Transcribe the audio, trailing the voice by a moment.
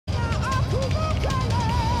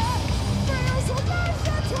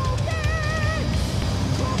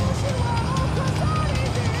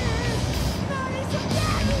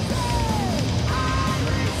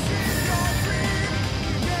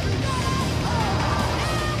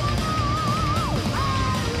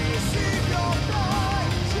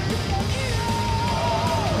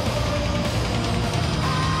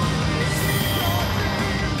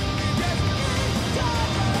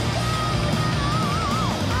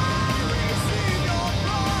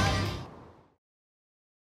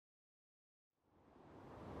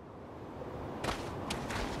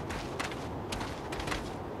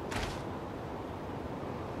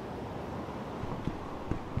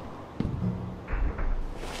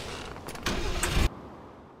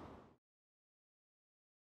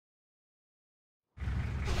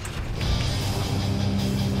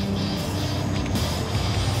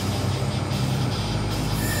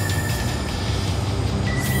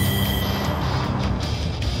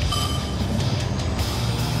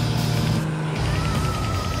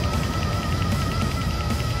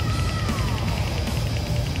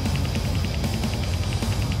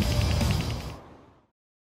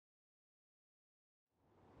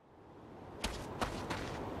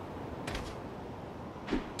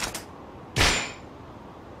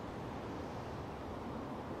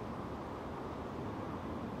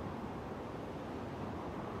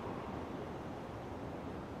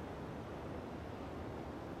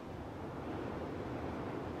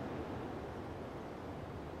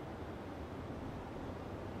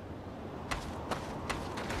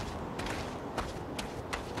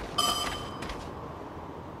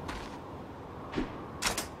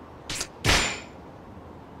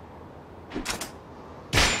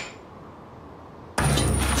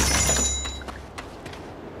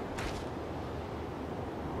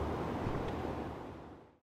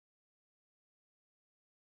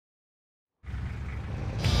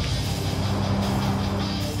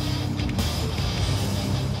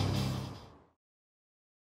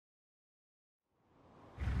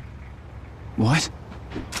What?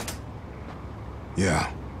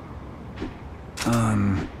 Yeah.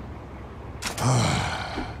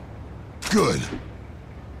 Good.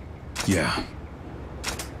 Yeah.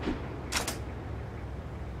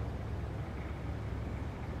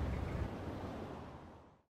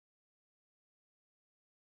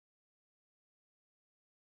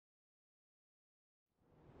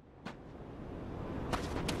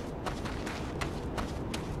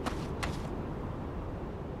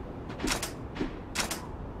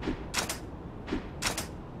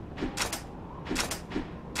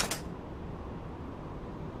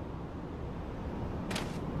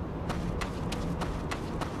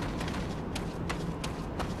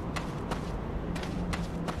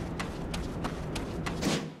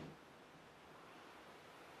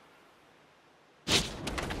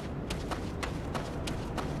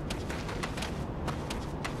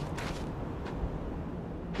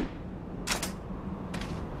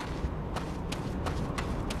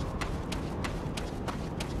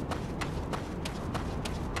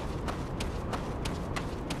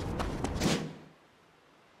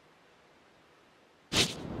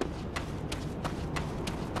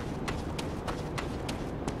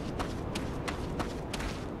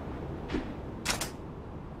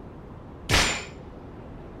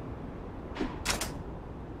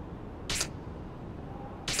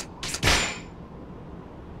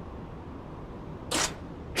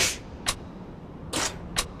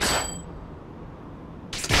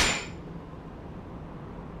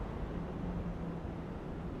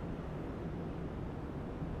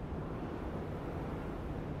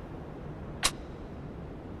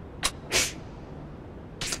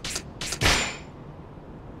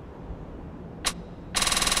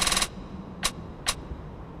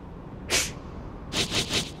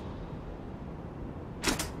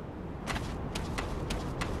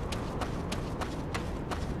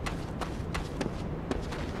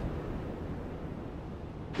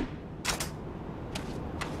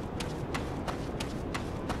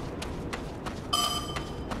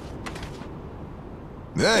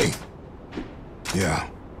 Hey! Yeah.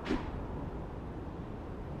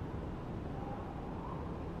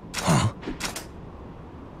 Huh?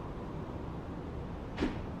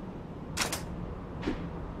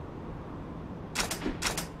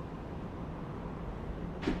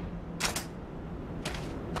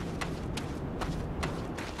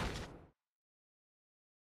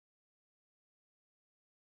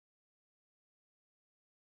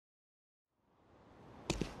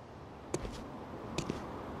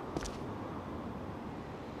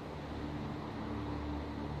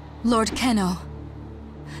 Lord Kenno,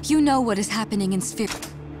 you know what is happening in Sphere...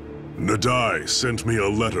 Nadai sent me a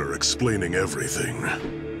letter explaining everything.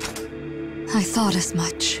 I thought as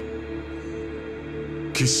much.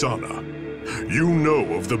 Kisana, you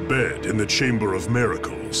know of the bed in the Chamber of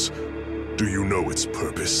Miracles. Do you know its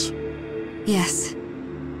purpose? Yes.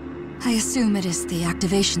 I assume it is the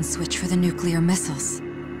activation switch for the nuclear missiles.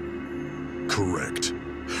 Correct.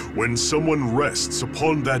 When someone rests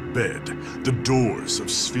upon that bed, the doors of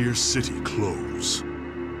Sphere City close.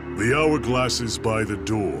 The hourglasses by the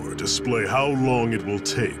door display how long it will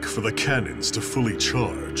take for the cannons to fully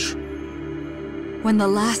charge. When the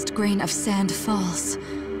last grain of sand falls,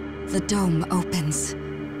 the dome opens.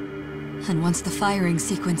 And once the firing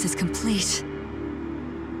sequence is complete...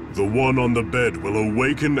 The one on the bed will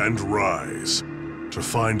awaken and rise, to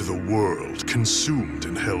find the world consumed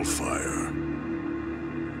in hellfire.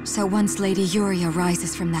 So once Lady Yuria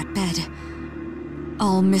rises from that bed,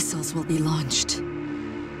 all missiles will be launched.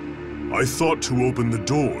 I thought to open the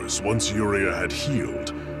doors once Yuria had healed,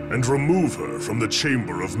 and remove her from the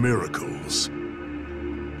Chamber of Miracles.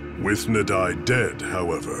 With Nadai dead,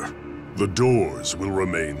 however, the doors will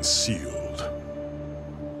remain sealed.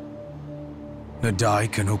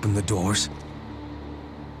 Nadai can open the doors?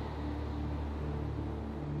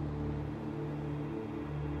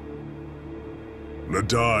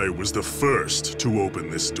 Nadai was the first to open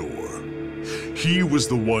this door. He was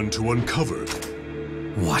the one to uncover it.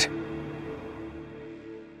 What?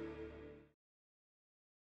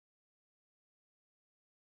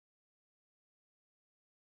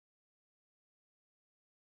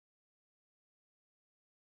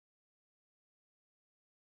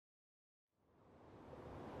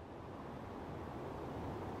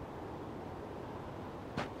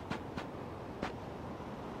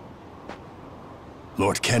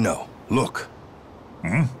 Lord Kenno, look.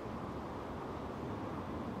 Hmm?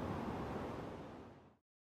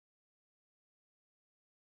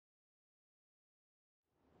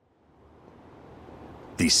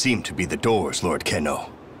 These seem to be the doors, Lord Kenno.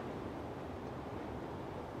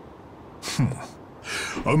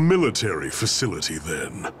 A military facility,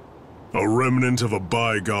 then. A remnant of a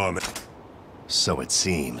bygone... So it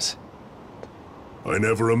seems. I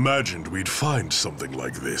never imagined we'd find something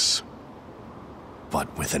like this.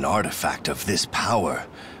 But with an artifact of this power,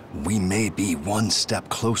 we may be one step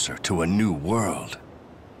closer to a new world.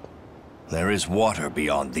 There is water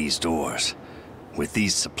beyond these doors. With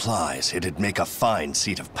these supplies, it'd make a fine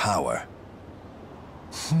seat of power.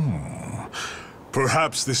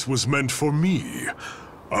 Perhaps this was meant for me.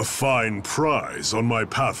 A fine prize on my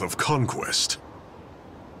path of conquest.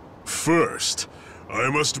 First, I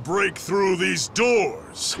must break through these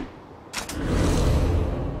doors.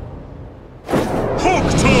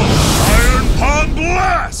 Hooked-on Iron Palm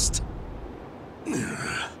Blast!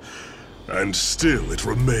 And still it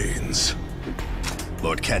remains.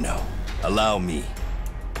 Lord Kenno, allow me.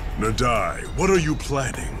 Nadai, what are you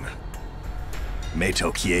planning?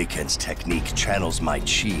 Meito Kieken's technique channels my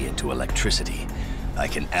chi into electricity. I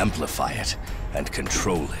can amplify it and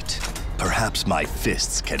control it. Perhaps my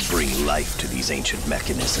fists can bring life to these ancient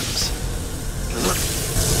mechanisms.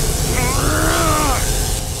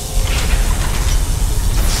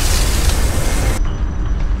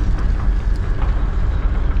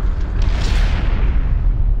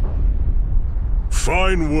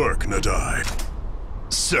 Fine work, Nadai.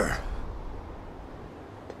 Sir.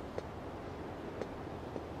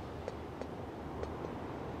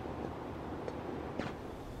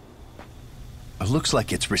 It looks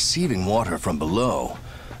like it's receiving water from below,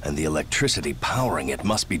 and the electricity powering it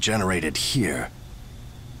must be generated here.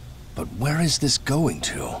 But where is this going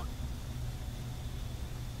to?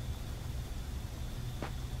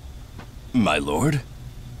 My lord?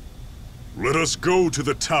 Let us go to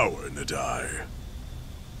the tower, Nadai.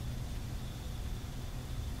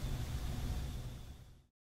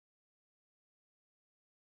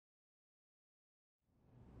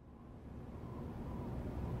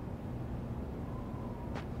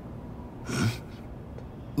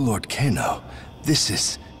 Lord Kenno, this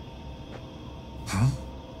is...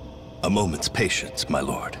 A moment's patience, my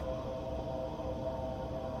lord.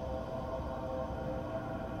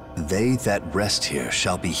 They that rest here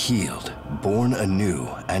shall be healed, born anew,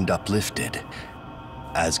 and uplifted,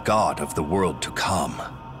 as God of the world to come.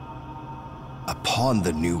 Upon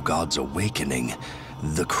the new god's awakening,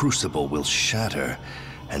 the crucible will shatter,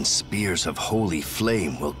 and spears of holy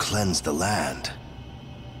flame will cleanse the land.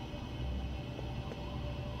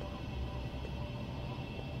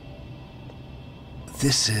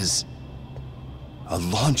 This is a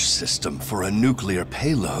launch system for a nuclear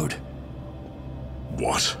payload.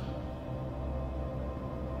 What?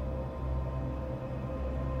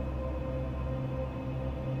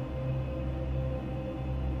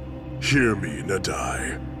 Hear me,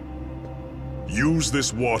 Nadai. Use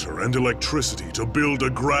this water and electricity to build a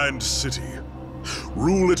grand city.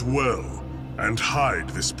 Rule it well, and hide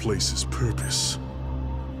this place's purpose.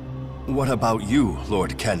 What about you,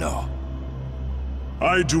 Lord Kenno?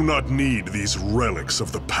 I do not need these relics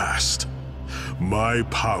of the past. My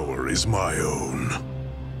power is my own.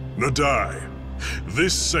 Nadai,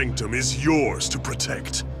 this sanctum is yours to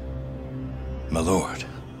protect. My lord.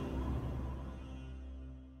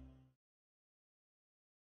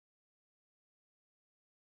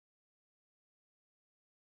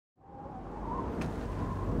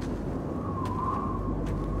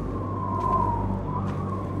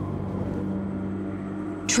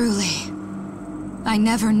 Truly, I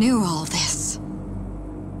never knew all this.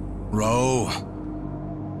 Ro,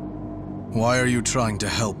 why are you trying to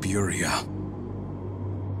help Yuria?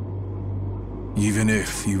 Even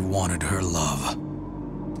if you wanted her love,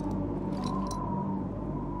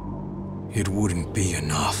 it wouldn't be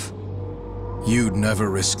enough. You'd never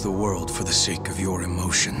risk the world for the sake of your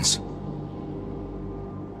emotions.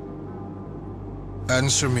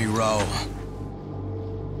 Answer me, Ro.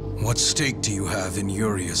 What stake do you have in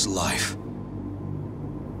Yuria's life?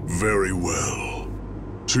 Very well.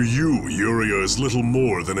 To you, Yuria is little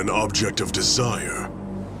more than an object of desire.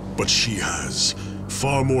 But she has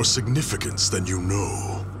far more significance than you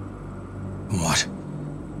know. What?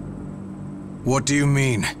 What do you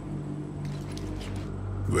mean?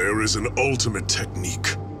 There is an ultimate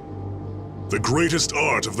technique. The greatest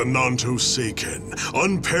art of the Nanto Seiken,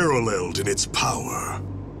 unparalleled in its power.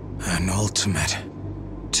 An ultimate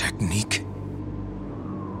technique?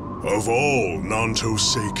 Of all Nanto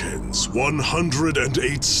Seikens,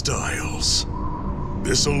 108 styles.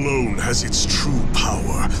 This alone has its true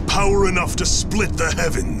power. Power enough to split the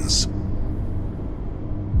heavens.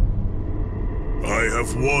 I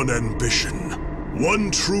have one ambition.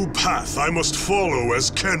 One true path I must follow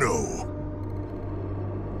as Kenno.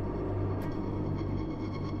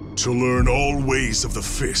 to learn all ways of the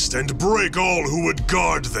Fist and break all who would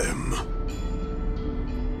guard them.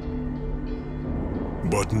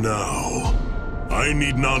 But now, I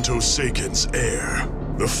need Nanto Seiken's heir.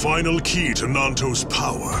 The final key to Nanto's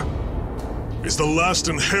power is the last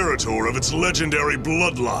inheritor of its legendary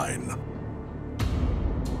bloodline.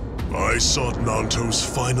 I sought Nanto's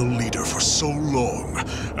final leader for so long,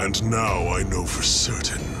 and now I know for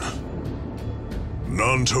certain.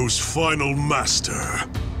 Nanto's final master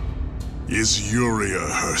is Yuria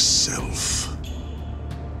herself.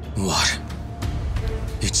 What?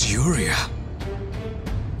 It's Yuria?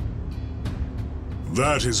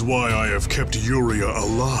 That is why I have kept Yuria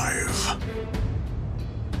alive.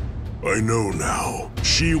 I know now.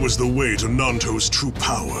 She was the way to Nanto's true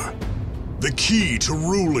power. The key to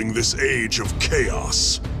ruling this age of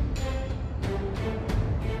chaos.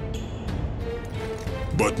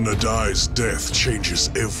 But Nadai's death changes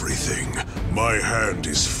everything. My hand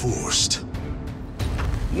is forced.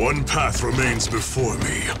 One path remains before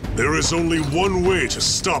me. There is only one way to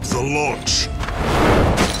stop the launch.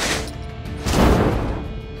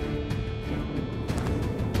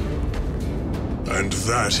 And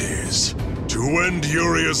that is to end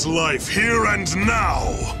Yuria's life here and now!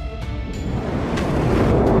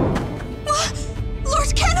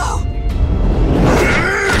 Lord Kenno!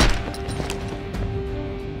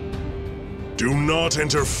 Do not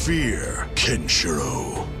interfere,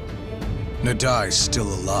 Kenshiro. Nadai's still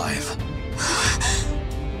alive.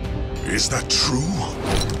 Is that true?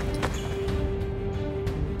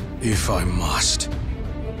 If I must.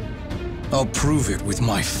 I'll prove it with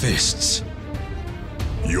my fists.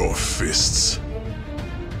 Your fists?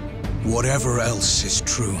 Whatever else is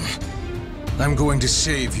true, I'm going to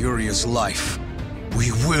save Yuria's life.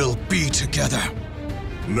 We will be together.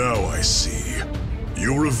 Now I see.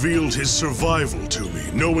 You revealed his survival to me,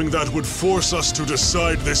 knowing that would force us to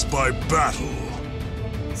decide this by battle.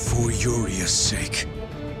 For Yuria's sake.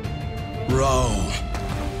 Rao,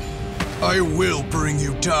 I will bring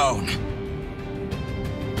you down.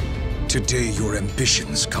 Today your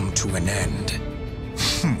ambitions come to an end.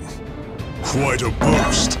 Quite a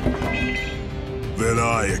boast. Then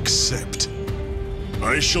I accept.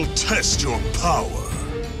 I shall test your power.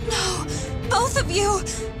 No, both of you!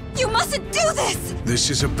 You mustn't do this! This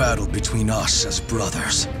is a battle between us as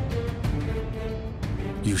brothers.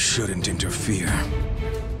 You shouldn't interfere.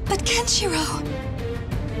 But Kenshiro...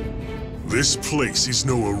 This place is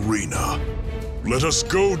no arena. Let us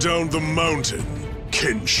go down the mountain,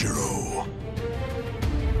 Kenshiro.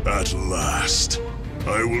 At last,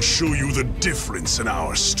 I will show you the difference in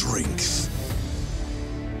our strength.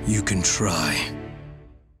 You can try.